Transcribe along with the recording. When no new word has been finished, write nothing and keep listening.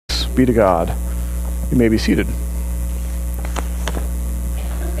be to God. You may be seated.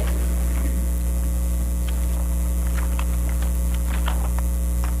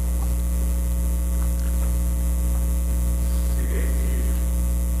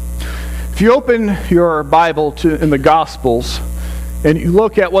 If you open your Bible in the Gospels and you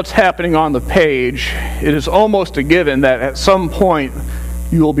look at what's happening on the page, it is almost a given that at some point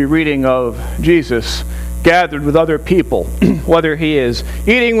you will be reading of Jesus gathered with other people, whether he is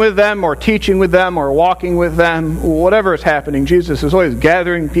eating with them or teaching with them or walking with them, whatever is happening, Jesus is always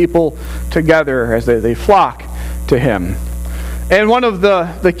gathering people together as they flock to him. And one of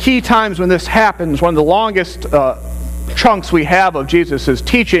the key times when this happens, one of the longest chunks we have of Jesus'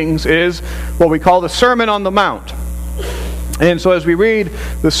 teachings is what we call the Sermon on the Mount. And so as we read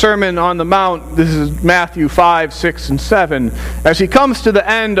the Sermon on the Mount, this is Matthew 5, 6, and 7, as he comes to the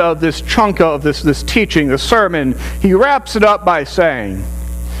end of this chunk of this teaching, the sermon, he wraps it up by saying,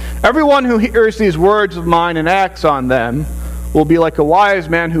 "Everyone who hears these words of mine and acts on them will be like a wise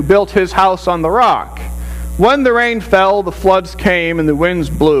man who built his house on the rock. When the rain fell, the floods came, and the winds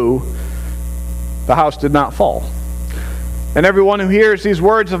blew, the house did not fall. And everyone who hears these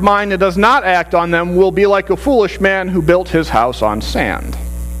words of mine and does not act on them will be like a foolish man who built his house on sand."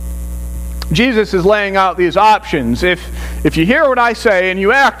 Jesus is laying out these options. If you hear what I say and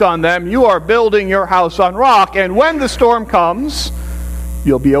you act on them, you are building your house on rock, and when the storm comes,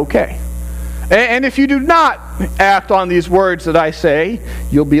 you'll be okay. And if you do not act on these words that I say,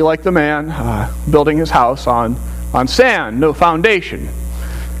 you'll be like the man building his house on sand, no foundation.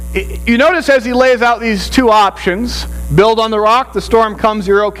 You notice as he lays out these two options, build on the rock, the storm comes,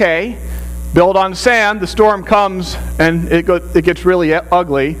 you're okay. Build on sand, the storm comes, and it gets really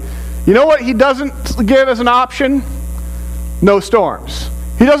ugly. You know what he doesn't give as an option? No storms.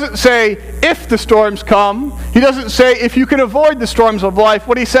 He doesn't say if the storms come. He doesn't say if you can avoid the storms of life.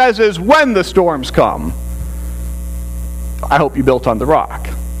 What he says is when the storms come. I hope you built on the rock.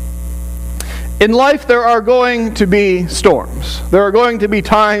 In life, there are going to be storms. There are going to be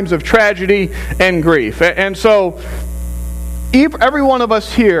times of tragedy and grief. And so, every one of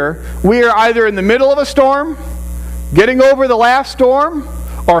us here, we are either in the middle of a storm, getting over the last storm,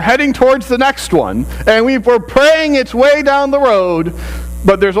 or heading towards the next one. And we're praying its way down the road,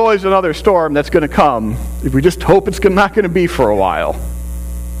 but there's always another storm that's going to come. If we just hope it's not going to be for a while.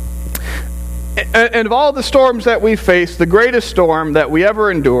 And of all the storms that we face, the greatest storm that we ever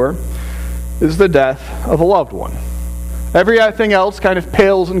endure is the death of a loved one. Everything else kind of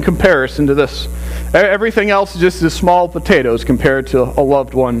pales in comparison to this. Everything else is just as small potatoes compared to a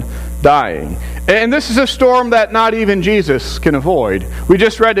loved one dying. And this is a storm that not even Jesus can avoid. We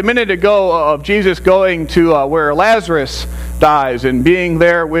just read a minute ago of Jesus going to where Lazarus dies and being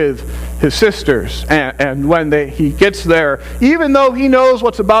there with his sisters. And when he gets there, even though he knows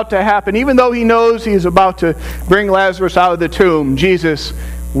what's about to happen, even though he knows he's about to bring Lazarus out of the tomb, Jesus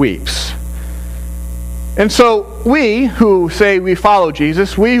weeps. And so we who say we follow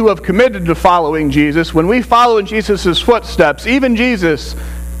Jesus, we who have committed to following Jesus, when we follow in Jesus' footsteps, even Jesus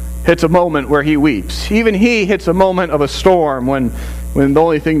hits a moment where he weeps. Even he hits a moment of a storm when the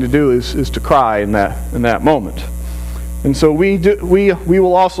only thing to do is to cry in that moment. And so we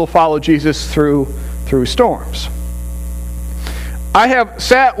will also follow Jesus through storms. I have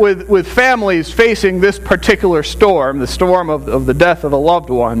sat with families facing this particular storm, the storm of the death of a loved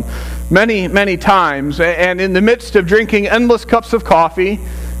one, many, many times. And in the midst of drinking endless cups of coffee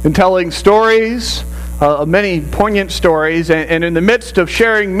and telling stories, many poignant stories, and in the midst of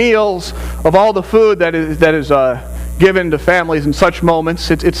sharing meals of all the food that is given to families in such moments,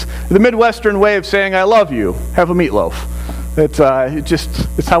 it's the Midwestern way of saying, "I love you. Have a meatloaf."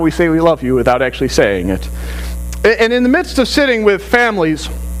 It's how we say we love you without actually saying it. And in the midst of sitting with families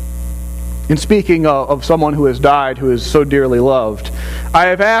and speaking of someone who has died, who is so dearly loved, I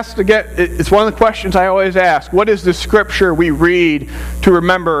have asked again, it's one of the questions I always ask, what is the scripture we read to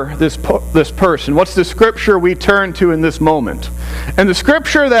remember this person? What's the scripture we turn to in this moment? And the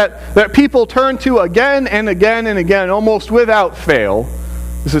scripture that people turn to again and again and again, almost without fail,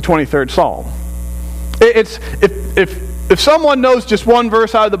 is the 23rd Psalm. If someone knows just one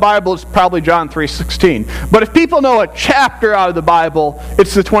verse out of the Bible, it's probably John 3:16. But if people know a chapter out of the Bible,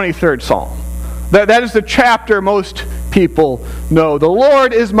 it's the 23rd Psalm. That is the chapter most people know. "The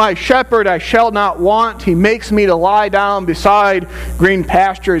Lord is my shepherd, I shall not want. He makes me to lie down beside green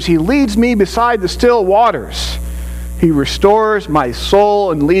pastures. He leads me beside the still waters. He restores my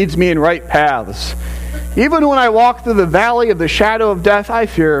soul and leads me in right paths. Even when I walk through the valley of the shadow of death, I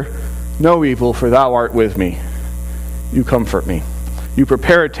fear no evil, for thou art with me. You comfort me. You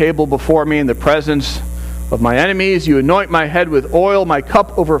prepare a table before me in the presence of my enemies. You anoint my head with oil. My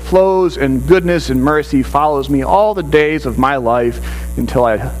cup overflows, and goodness and mercy follows me all the days of my life until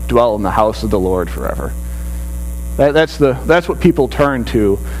I dwell in the house of the Lord forever. That's what people turn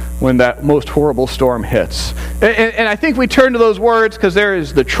to when that most horrible storm hits. And I think we turn to those words because there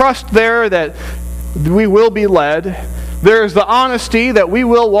is the trust there that we will be led. There is the honesty that we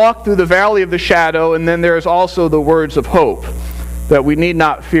will walk through the valley of the shadow. And then there is also the words of hope that we need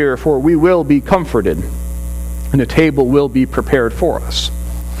not fear, for we will be comforted, and a table will be prepared for us.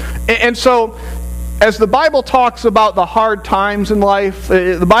 And so, as the Bible talks about the hard times in life,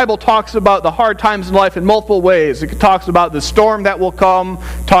 the Bible talks about the hard times in life in multiple ways. It talks about the storm that will come,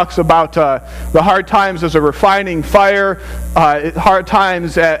 talks about the hard times as a refining fire, hard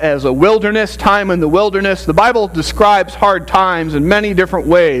times as a wilderness, time in the wilderness. The Bible describes hard times in many different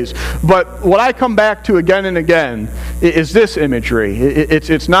ways. But what I come back to again and again is this imagery.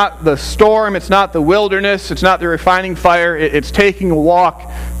 It's not the storm, it's not the wilderness, it's not the refining fire, it's taking a walk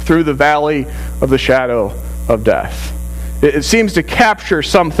through the valley of the shadow of death. It seems to capture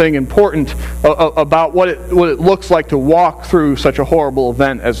something important about what it looks like to walk through such a horrible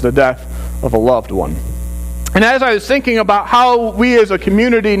event as the death of a loved one. And as I was thinking about how we as a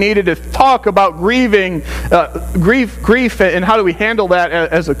community needed to talk about grief, and how do we handle that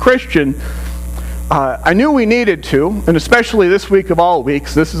as a Christian, I knew we needed to, and especially this week of all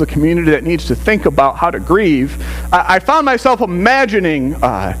weeks, this is a community that needs to think about how to grieve. I found myself imagining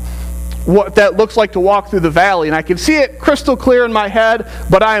what that looks like to walk through the valley, and I can see it crystal clear in my head,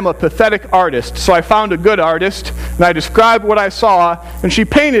 but I am a pathetic artist, so I found a good artist, and I described what I saw, and she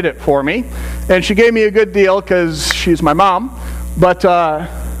painted it for me, and she gave me a good deal because she's my mom, but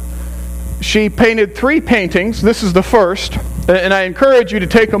she painted 3 paintings. This is the first. And I encourage you to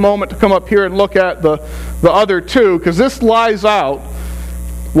take a moment to come up here and look at the other 2, because this lies out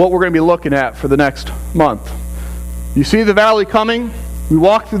what we're going to be looking at for the next month. You see the valley coming? We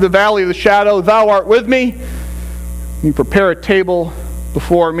walk through the valley of the shadow. Thou art with me. You prepare a table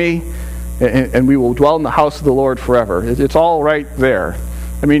before me, and we will dwell in the house of the Lord forever. It's all right there.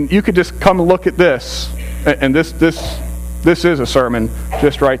 I mean, you could just come and look at this, and this is a sermon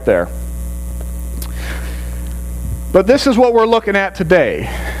just right there. But this is what we're looking at today.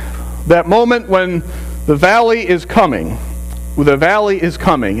 That moment when the valley is coming. The valley is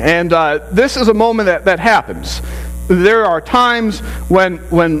coming. And this is a moment that happens. There are times when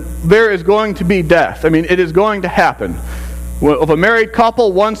there is going to be death. I mean, it is going to happen. Of a married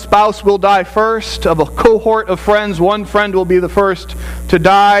couple, one spouse will die first. Of a cohort of friends, one friend will be the first to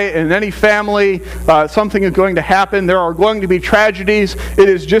die. In any family, something is going to happen. There are going to be tragedies. It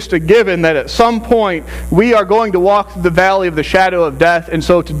is just a given that at some point we are going to walk through the valley of the shadow of death. And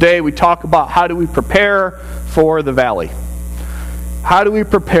so today we talk about how do we prepare for the valley. How do we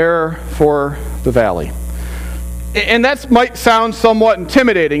prepare for the valley? And that might sound somewhat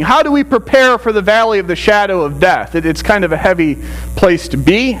intimidating. How do we prepare for the valley of the shadow of death? It's kind of a heavy place to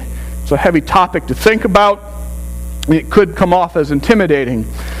be. It's a heavy topic to think about. It could come off as intimidating.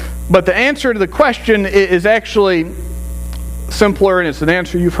 But the answer to the question is actually simpler, and it's an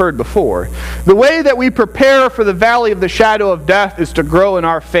answer you've heard before. The way that we prepare for the valley of the shadow of death is to grow in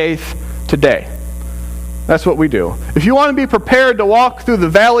our faith today. That's what we do. If you want to be prepared to walk through the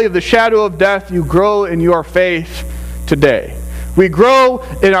valley of the shadow of death, you grow in your faith today. We grow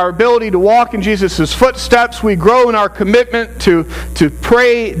in our ability to walk in Jesus' footsteps. We grow in our commitment to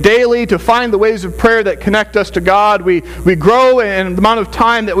pray daily, to find the ways of prayer that connect us to God. We grow in the amount of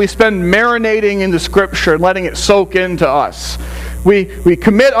time that we spend marinating in the Scripture and letting it soak into us. We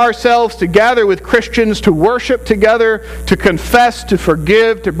commit ourselves to gather with Christians, to worship together, to confess, to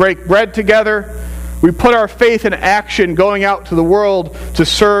forgive, to break bread together. We put our faith in action going out to the world to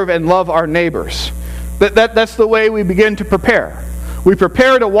serve and love our neighbors. That's the way we begin to prepare. We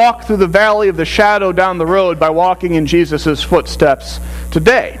prepare to walk through the valley of the shadow down the road by walking in Jesus' footsteps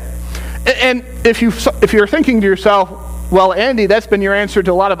today. And if you're thinking to yourself, well, Andy, that's been your answer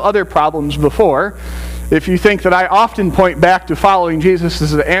to a lot of other problems before. If you think that I often point back to following Jesus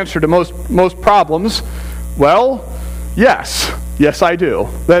as the answer to most problems, well, yes. Yes, I do.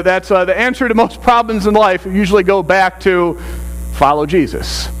 That's the answer to most problems in life. We usually go back to follow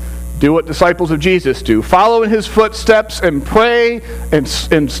Jesus. Do what disciples of Jesus do. Follow in His footsteps and pray and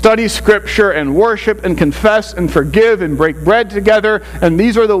study Scripture and worship and confess and forgive and break bread together. And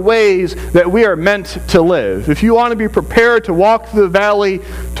these are the ways that we are meant to live. If you want to be prepared to walk through the valley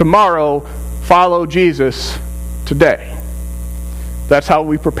tomorrow, follow Jesus today. That's how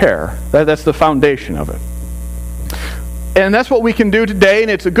we prepare. That's the foundation of it. And that's what we can do today, and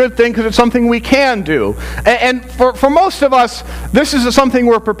it's a good thing because it's something we can do. And for most of us, this is something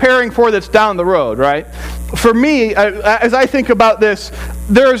we're preparing for that's down the road, right? For me, as I think about this,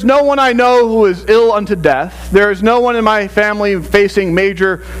 there is no one I know who is ill unto death. There is no one in my family facing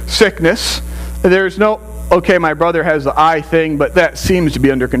major sickness. There's no, okay, my brother has the eye thing, but that seems to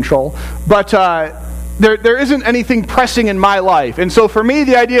be under control. But there isn't anything pressing in my life. And so for me,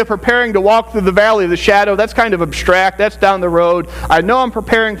 the idea of preparing to walk through the valley of the shadow, that's kind of abstract. That's down the road. I know I'm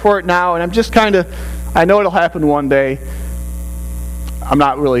preparing for it now, and I'm just I know it'll happen one day. I'm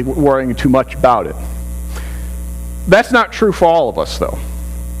not really worrying too much about it. That's not true for all of us, though.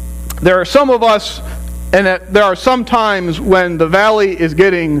 There are some of us, and there are some times when the valley is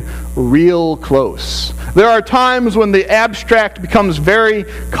getting real close. There are times when the abstract becomes very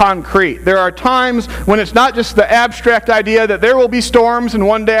concrete. There are times when it's not just the abstract idea that there will be storms and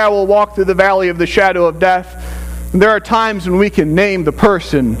one day I will walk through the valley of the shadow of death. And there are times when we can name the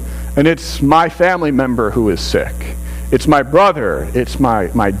person, and it's my family member who is sick. It's my brother, it's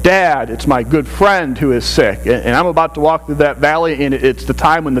my dad, it's my good friend who is sick. And I'm about to walk through that valley, and it's the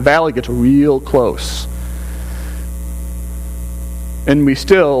time when the valley gets real close. And we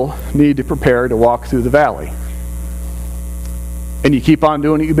still need to prepare to walk through the valley. And you keep on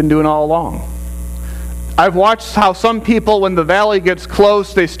doing what you've been doing all along. I've watched how some people, when the valley gets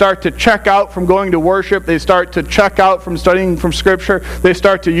close, they start to check out from going to worship. They start to check out from studying from Scripture. They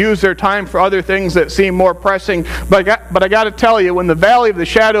start to use their time for other things that seem more pressing. But I got to tell you, when the valley of the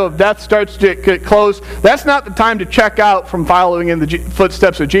shadow of death starts to get close, that's not the time to check out from following in the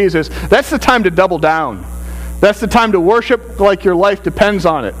footsteps of Jesus. That's the time to double down. That's the time to worship like your life depends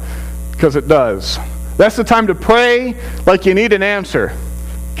on it, because it does. That's the time to pray like you need an answer,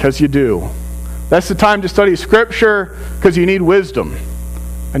 because you do. That's the time to study Scripture, because you need wisdom,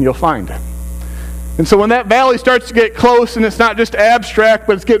 and you'll find it. And so when that valley starts to get close, and it's not just abstract,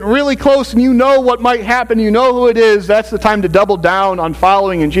 but it's getting really close, and you know what might happen, you know who it is, that's the time to double down on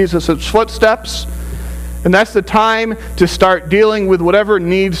following in Jesus' footsteps. And that's the time to start dealing with whatever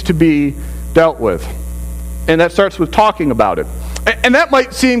needs to be dealt with. And that starts with talking about it. And that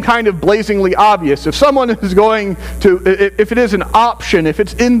might seem kind of blazingly obvious. If someone is going to, if it is an option, if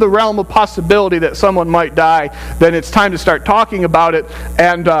it's in the realm of possibility that someone might die, then it's time to start talking about it.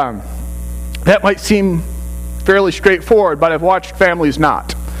 And that might seem fairly straightforward, but I've watched families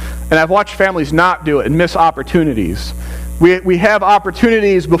not. And I've watched families not do it and miss opportunities. We have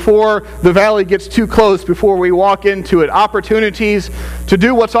opportunities before the valley gets too close, before we walk into it. Opportunities to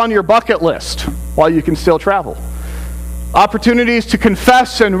do what's on your bucket list while you can still travel. Opportunities to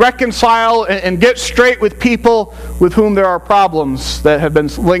confess and reconcile and get straight with people with whom there are problems that have been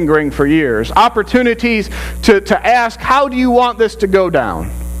lingering for years. Opportunities to ask, how do you want this to go down?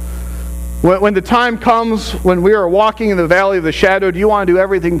 When the time comes when we are walking in the valley of the shadow, do you want to do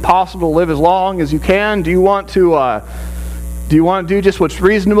everything possible to live as long as you can? Do you want to do just what's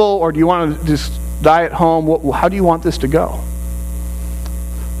reasonable, or do you want to just die at home? How do you want this to go?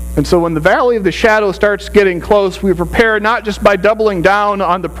 And so when the valley of the shadow starts getting close, we prepare not just by doubling down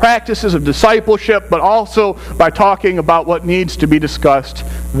on the practices of discipleship, but also by talking about what needs to be discussed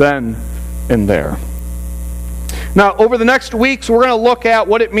then and there. Now, over the next weeks, we're going to look at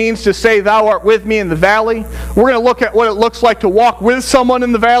what it means to say, "Thou art with me in the valley." We're going to look at what it looks like to walk with someone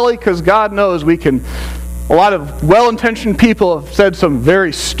in the valley, because God knows a lot of well-intentioned people have said some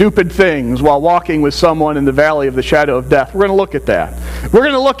very stupid things while walking with someone in the valley of the shadow of death. We're going to look at that. We're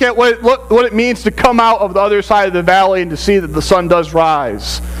going to look at what it means to come out of the other side of the valley and to see that the sun does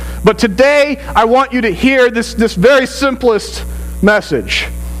rise. But today, I want you to hear this very simplest message.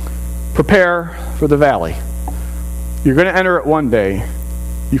 Prepare for the valley. You're going to enter it one day.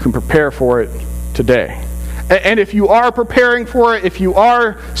 You can prepare for it today. And if you are preparing for it, if you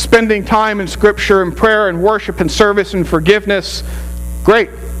are spending time in Scripture and prayer and worship and service and forgiveness, great.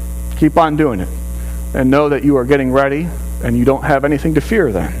 Keep on doing it. And know that you are getting ready and you don't have anything to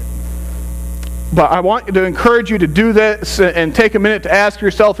fear then. But I want to encourage you to do this and take a minute to ask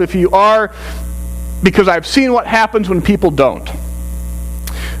yourself if you are, because I've seen what happens when people don't.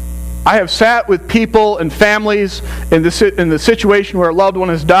 I have sat with people and families in the situation where a loved one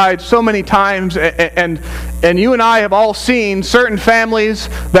has died so many times, and you and I have all seen certain families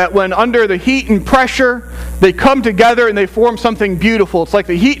that when under the heat and pressure, they come together and they form something beautiful. It's like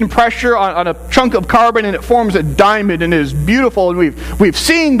the heat and pressure on a chunk of carbon, and it forms a diamond, and it is beautiful. And we've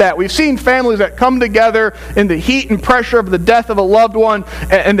seen that. We've seen families that come together in the heat and pressure of the death of a loved one,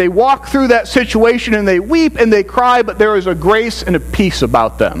 and they walk through that situation, and they weep and they cry, but there is a grace and a peace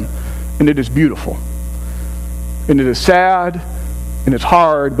about them. And it is beautiful. And it is sad, and it's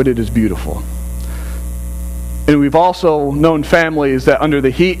hard, but it is beautiful. And we've also known families that under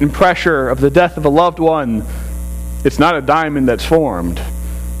the heat and pressure of the death of a loved one, it's not a diamond that's formed,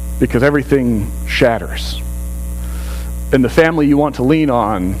 because everything shatters. And the family you want to lean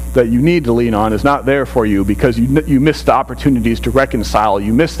on, that you need to lean on, is not there for you because you missed the opportunities to reconcile.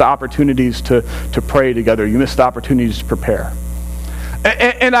 You missed the opportunities to pray together. You missed the opportunities to prepare.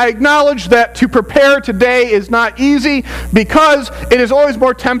 And I acknowledge that to prepare today is not easy because it is always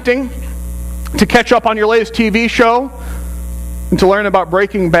more tempting to catch up on your latest TV show and to learn about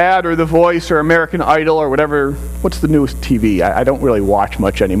Breaking Bad or The Voice or American Idol or whatever. What's the newest TV? I don't really watch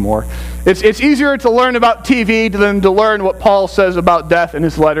much anymore. It's easier to learn about TV than to learn what Paul says about death in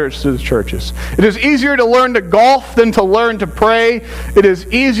his letters to the churches. It is easier to learn to golf than to learn to pray. It is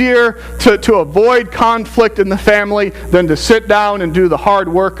easier to avoid conflict in the family than to sit down and do the hard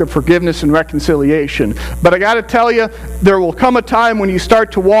work of forgiveness and reconciliation. But I got to tell you, there will come a time when you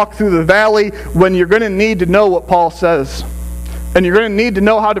start to walk through the valley when you're going to need to know what Paul says. And you're going to need to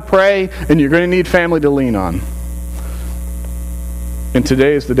know how to pray, and you're going to need family to lean on. And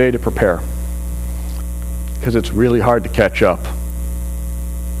today is the day to prepare. Because it's really hard to catch up.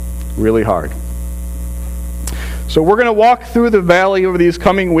 Really hard. So we're going to walk through the valley over these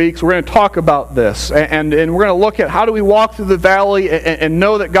coming weeks. We're going to talk about this. And we're going to look at how do we walk through the valley and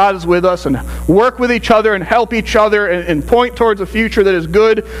know that God is with us and work with each other and help each other and point towards a future that is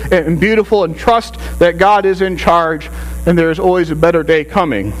good and beautiful and trust that God is in charge. And there is always a better day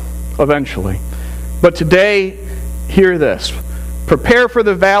coming, eventually. But today, hear this. Prepare for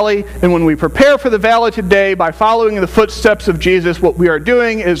the valley, and when we prepare for the valley today by following in the footsteps of Jesus, what we are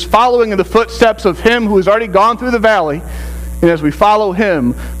doing is following in the footsteps of Him who has already gone through the valley. And as we follow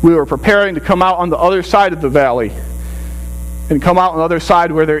Him, we are preparing to come out on the other side of the valley and come out on the other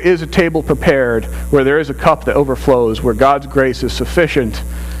side where there is a table prepared, where there is a cup that overflows, where God's grace is sufficient,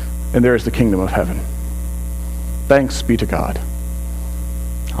 and there is the kingdom of heaven. Thanks be to God.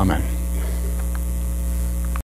 Amen.